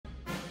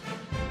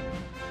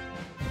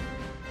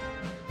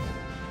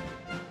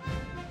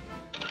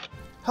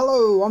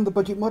Hello, I'm the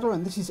Budget Modder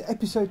and this is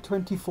episode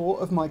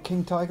 24 of my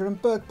King Tiger and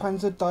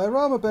BergePanzer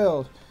diorama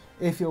build.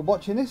 If you're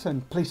watching this,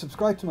 and please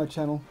subscribe to my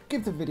channel,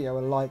 give the video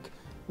a like,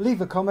 leave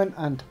a comment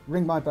and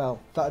ring my bell.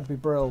 That'd be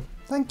brilliant.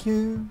 Thank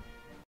you.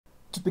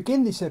 To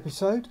begin this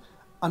episode,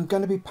 I'm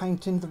going to be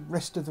painting the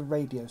rest of the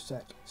radio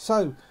set.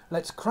 So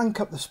let's crank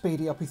up the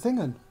speedy uppy thing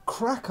and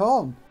crack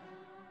on.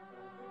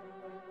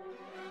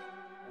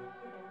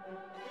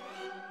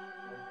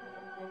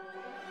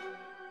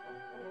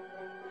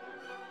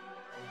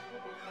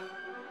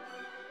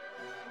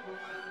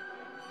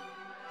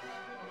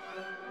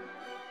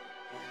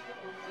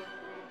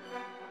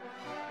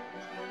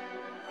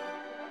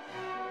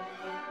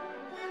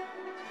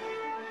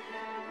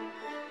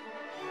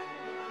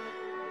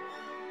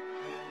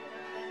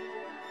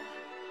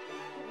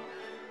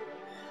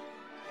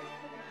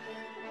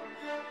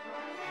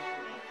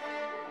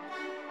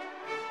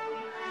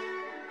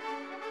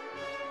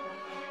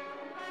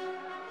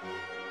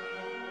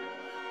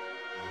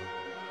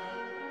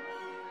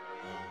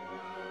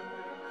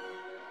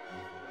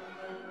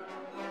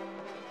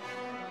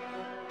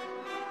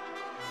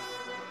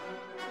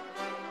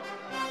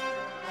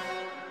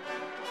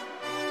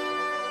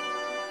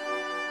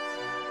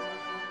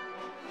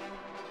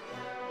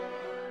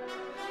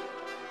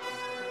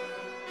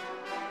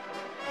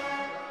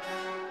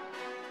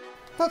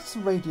 That's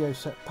the radio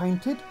set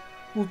painted.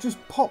 We'll just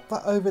pop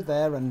that over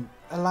there and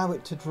allow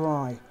it to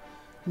dry.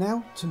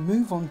 Now to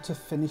move on to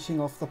finishing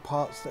off the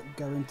parts that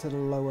go into the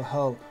lower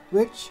hull,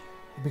 which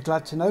you'll be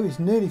glad to know is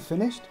nearly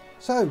finished.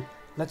 So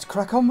let's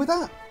crack on with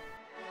that.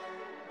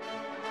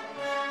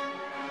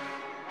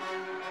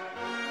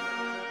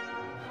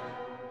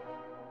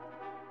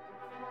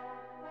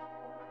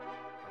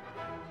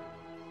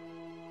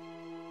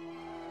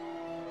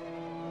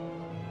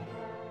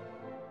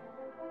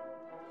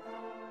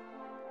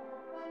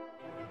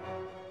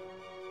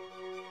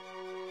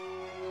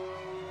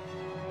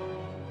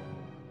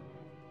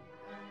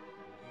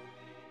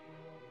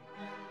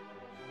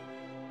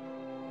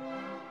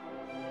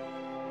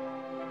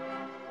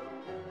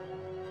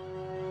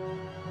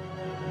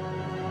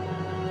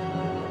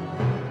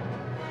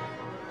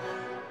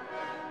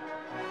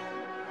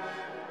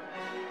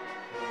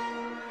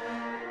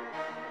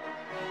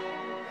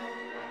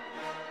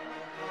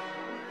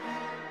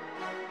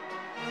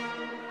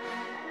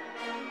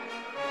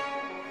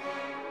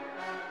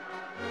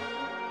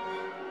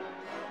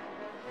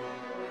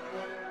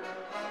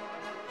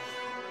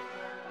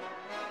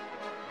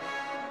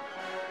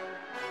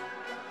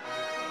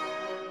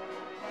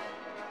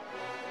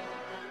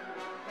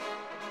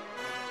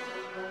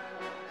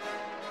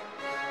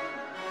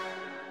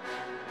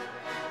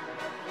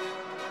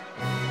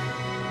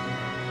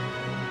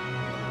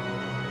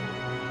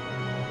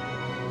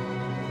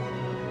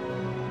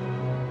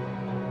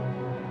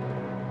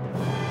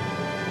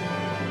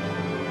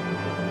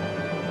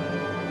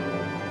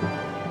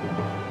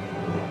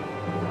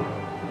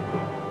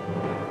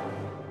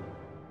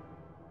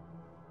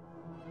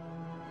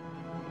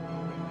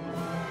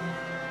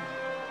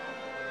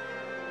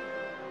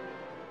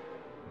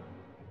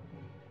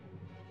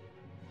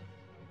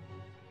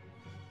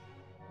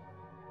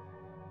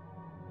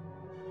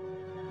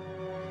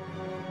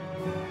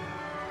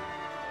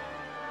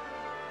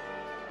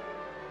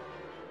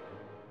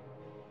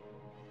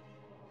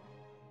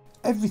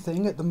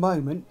 Everything at the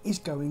moment is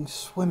going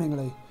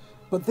swimmingly,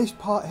 but this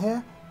part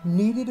here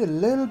needed a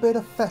little bit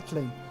of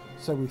fettling,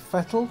 so we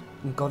fettled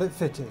and got it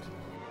fitted.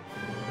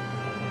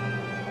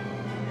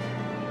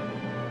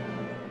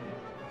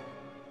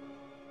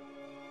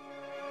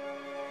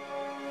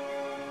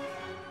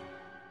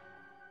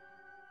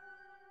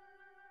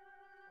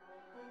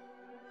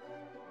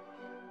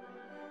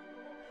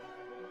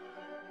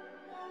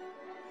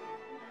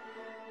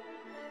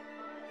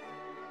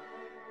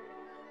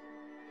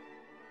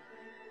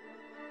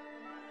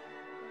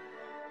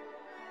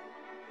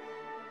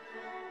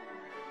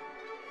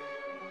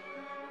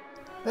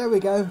 There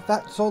we go,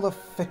 that's all the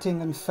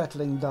fitting and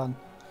fettling done.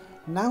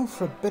 Now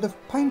for a bit of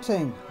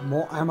painting.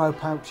 More ammo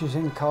pouches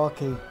in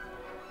khaki.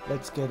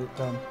 Let's get it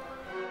done.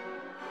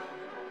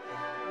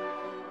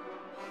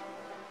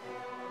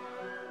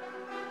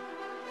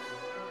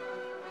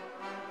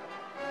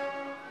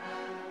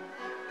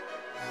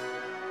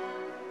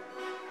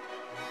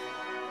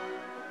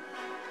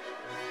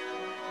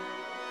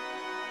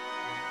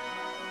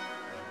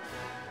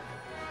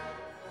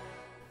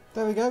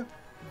 There we go.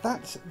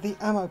 That's the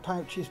ammo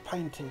pouches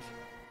painted.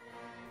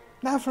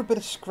 Now for a bit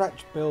of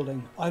scratch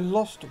building. I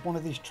lost one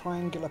of these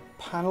triangular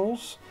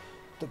panels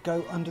that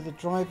go under the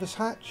driver's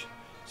hatch.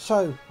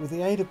 So with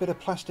the aid of a bit of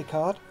plastic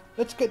card,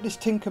 let's get this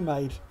tinker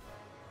made.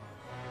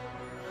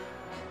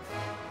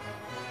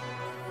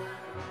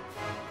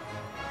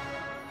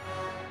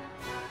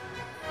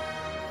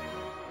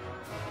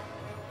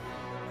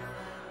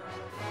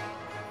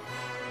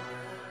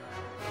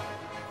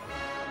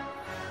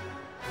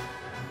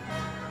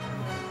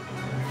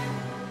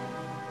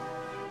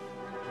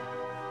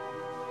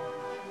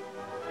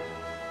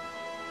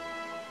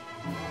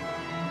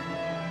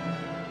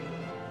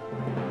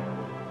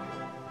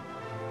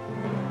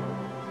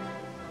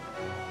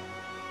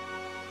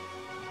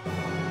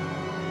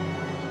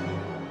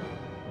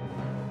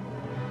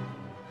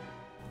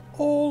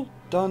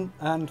 done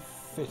and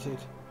fitted.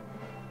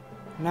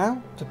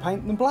 Now to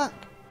paint them black.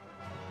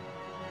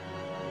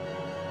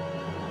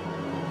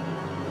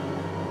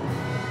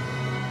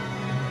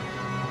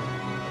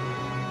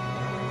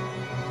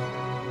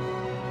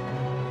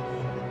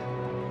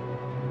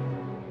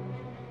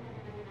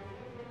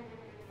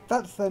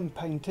 That's then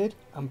painted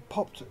and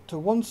popped to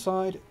one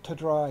side to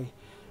dry.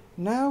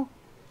 Now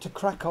to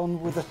crack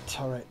on with the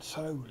turret,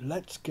 so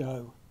let's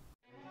go.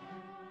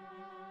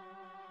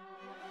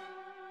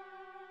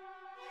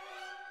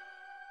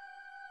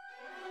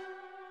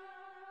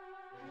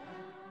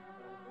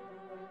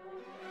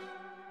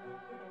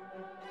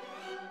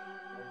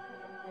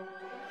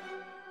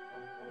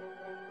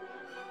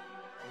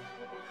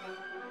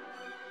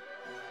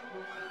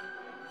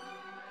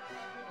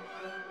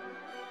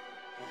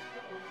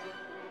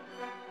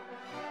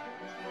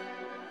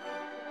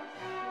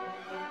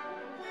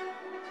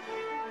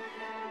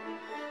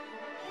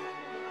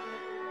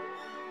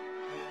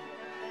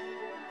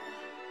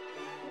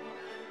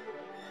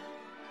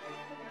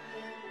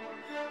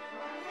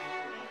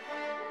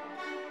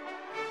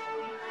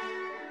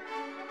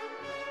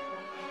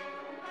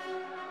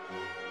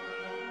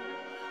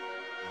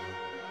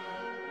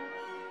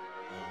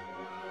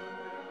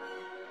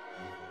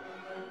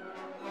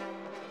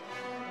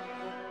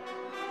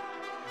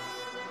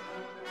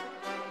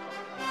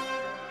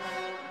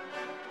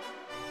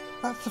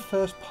 That's the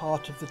first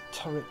part of the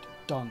turret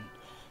done.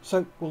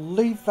 So we'll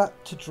leave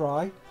that to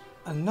dry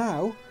and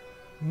now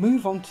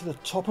move on to the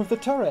top of the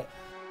turret.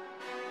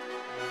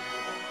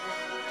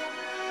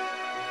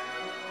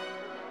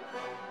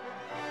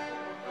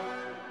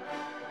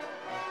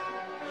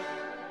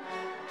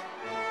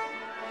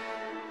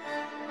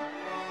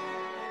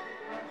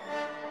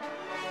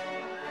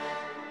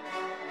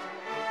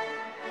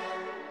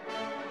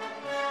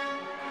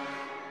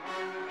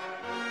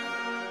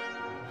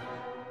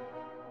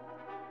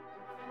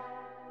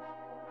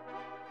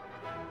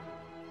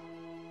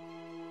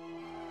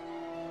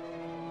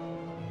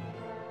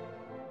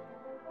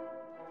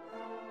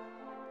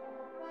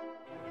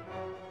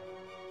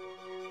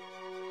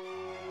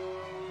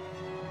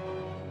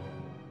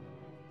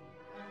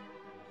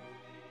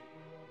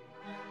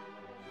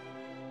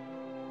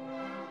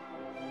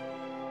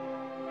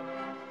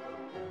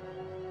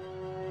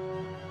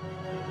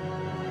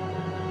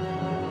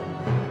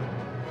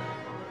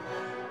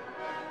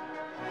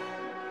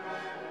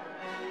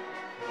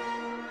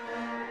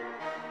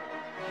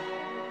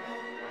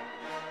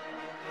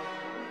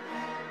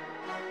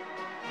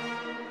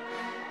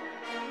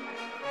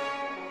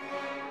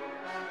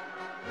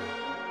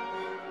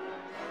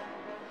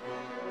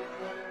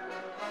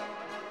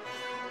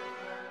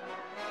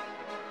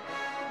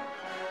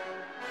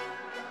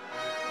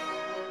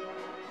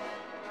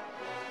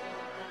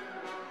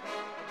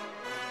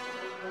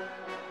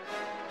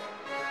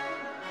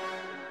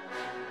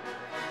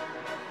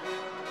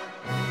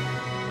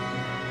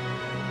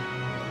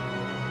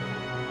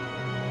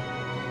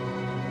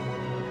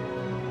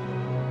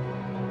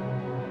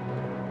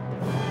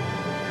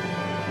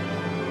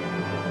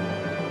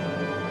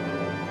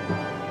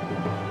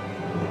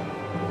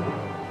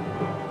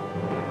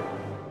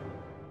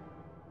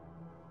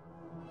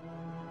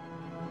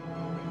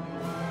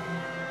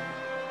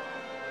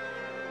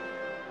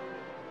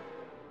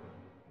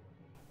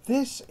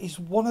 This is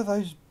one of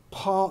those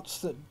parts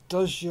that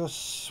does your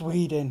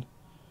Swede in.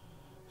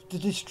 The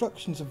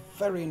destructions are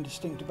very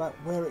indistinct about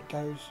where it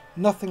goes,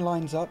 nothing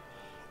lines up,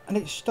 and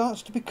it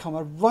starts to become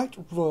a right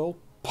royal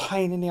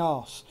pain in the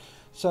arse.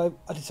 So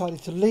I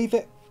decided to leave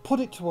it,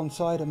 put it to one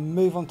side and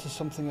move on to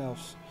something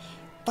else.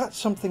 That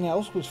something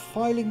else was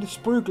filing the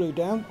sprue glue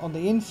down on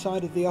the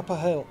inside of the upper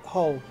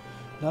hull.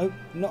 No,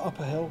 not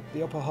upper hill,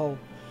 the upper hull.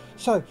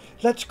 So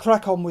let's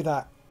crack on with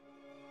that.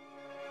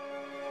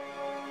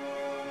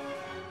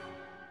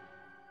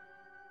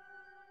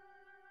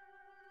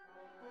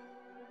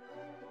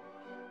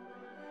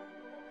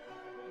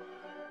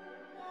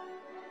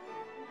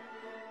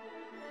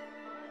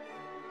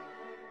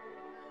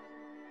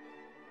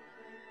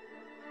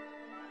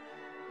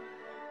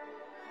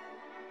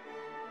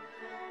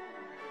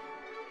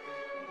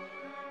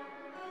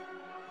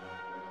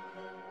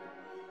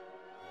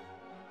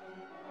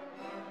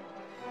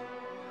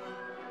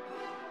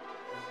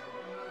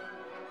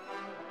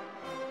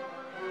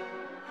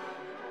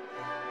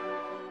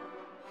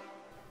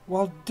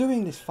 While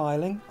doing this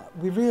filing,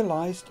 we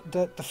realised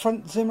that the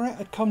front Zimmerit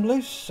had come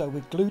loose, so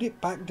we glued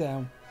it back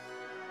down.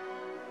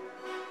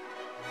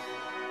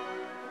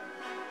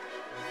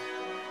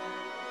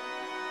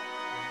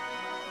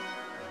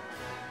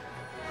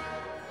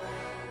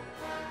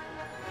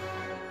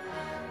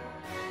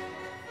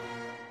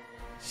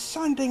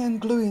 Sanding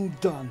and gluing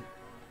done.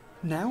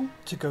 Now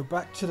to go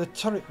back to the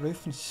turret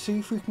roof and see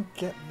if we can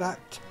get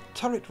that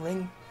turret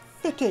ring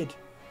fitted.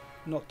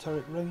 Not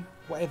turret ring,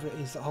 whatever it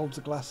is that holds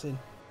the glass in.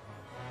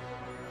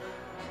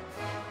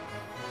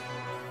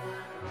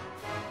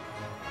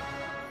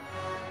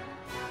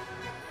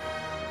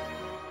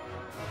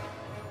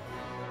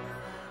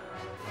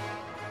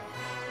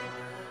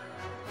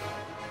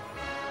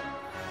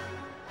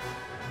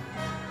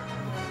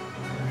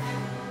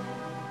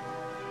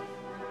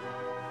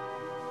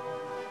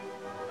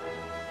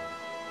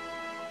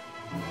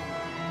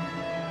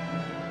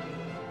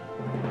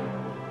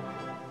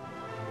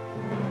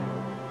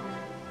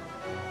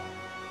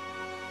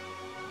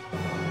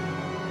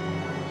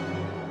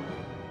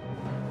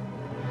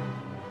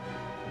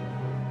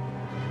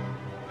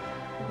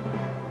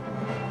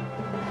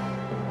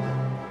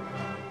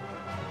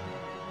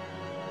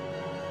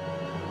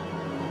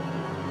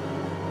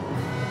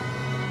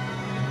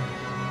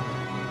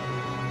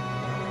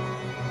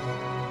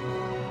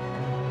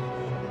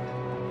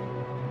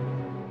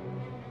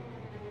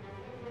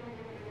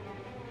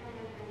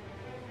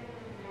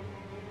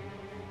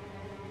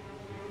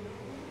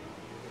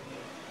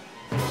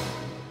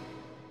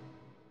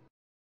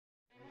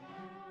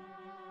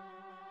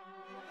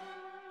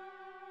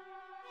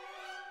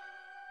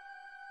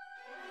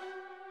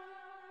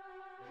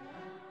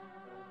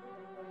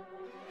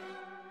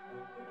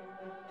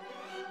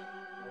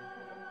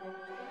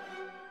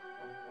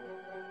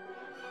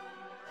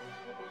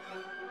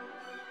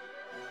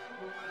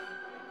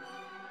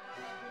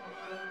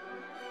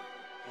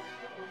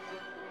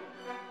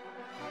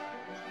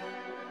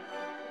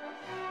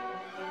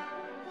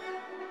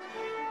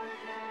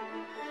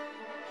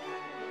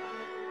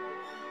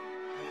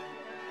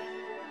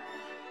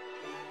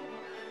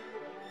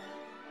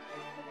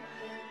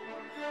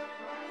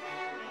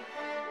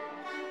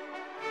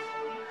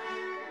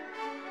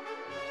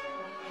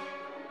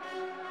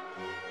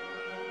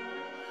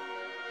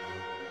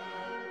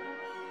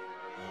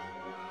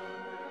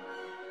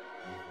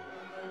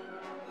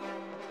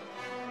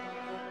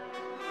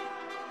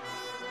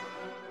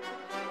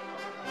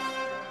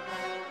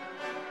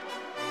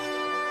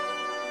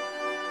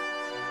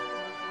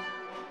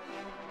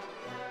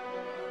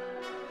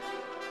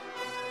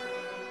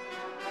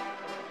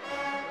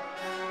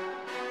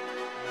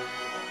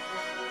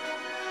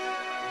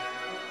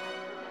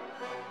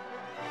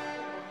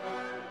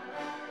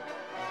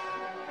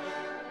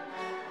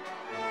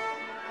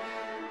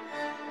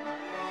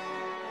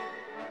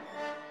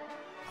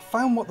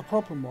 found what the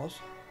problem was.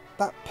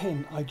 That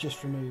pin I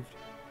just removed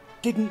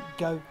didn't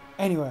go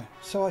anywhere,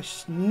 so I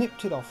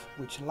snipped it off,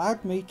 which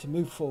allowed me to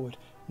move forward.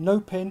 No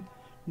pin,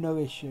 no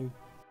issue.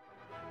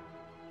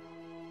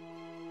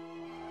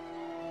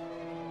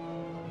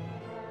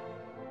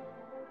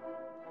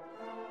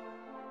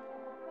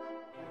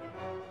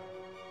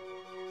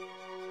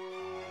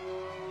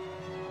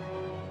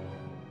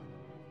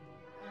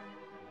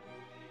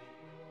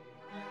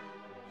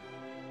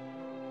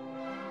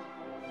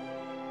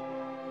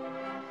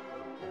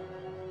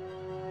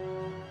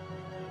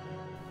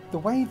 The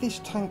way this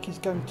tank is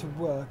going to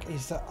work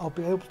is that I'll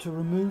be able to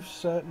remove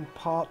certain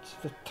parts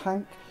of the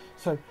tank.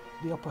 So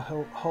the upper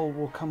hull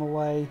will come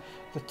away,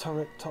 the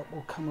turret top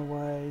will come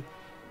away,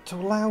 to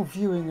allow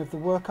viewing of the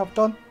work I've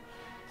done.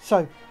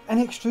 So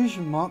any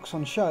extrusion marks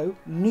on show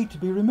need to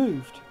be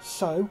removed.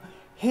 So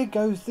here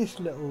goes this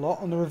little lot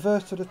on the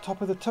reverse of the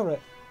top of the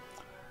turret.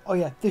 Oh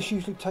yeah, this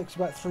usually takes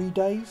about 3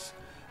 days,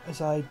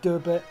 as I do a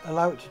bit,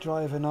 allow it to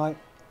dry overnight,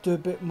 do a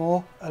bit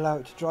more, allow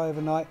it to dry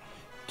overnight,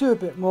 do a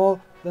bit more,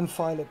 then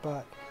file it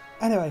back.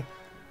 Anyway,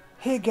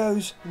 here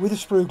goes with the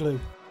sprue glue.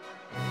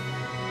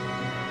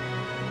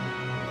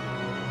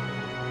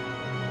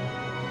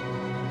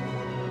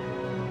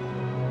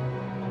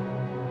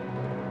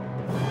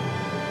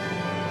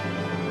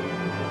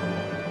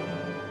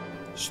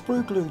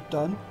 Sprue glue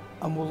done,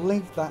 and we'll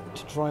leave that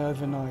to dry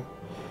overnight.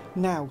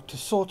 Now to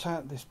sort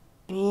out this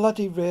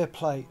bloody rear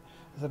plate,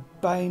 the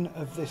bane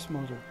of this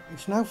model.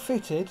 It's now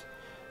fitted.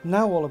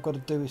 Now all I've got to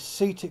do is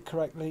seat it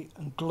correctly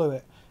and glue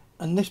it,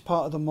 and this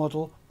part of the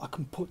model I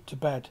can put to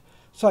bed.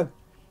 So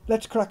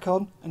let's crack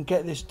on and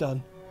get this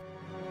done.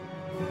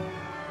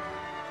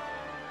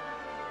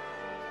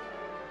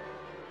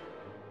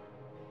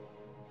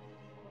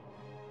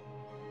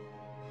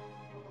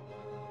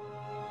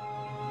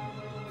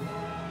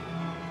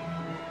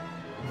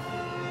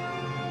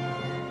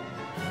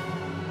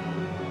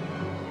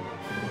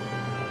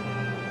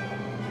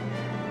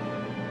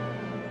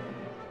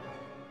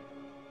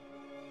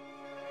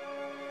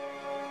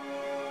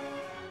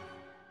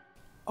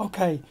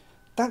 Okay,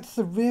 that's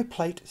the rear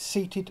plate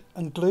seated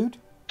and glued.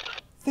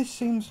 This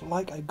seems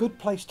like a good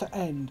place to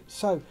end.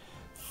 So,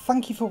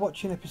 thank you for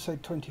watching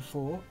episode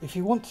 24. If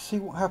you want to see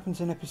what happens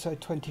in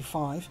episode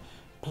 25,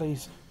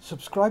 please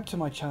subscribe to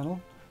my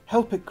channel,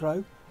 help it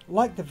grow,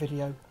 like the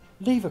video,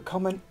 leave a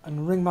comment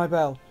and ring my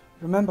bell.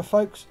 Remember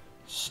folks,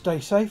 stay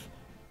safe,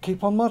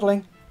 keep on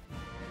modelling.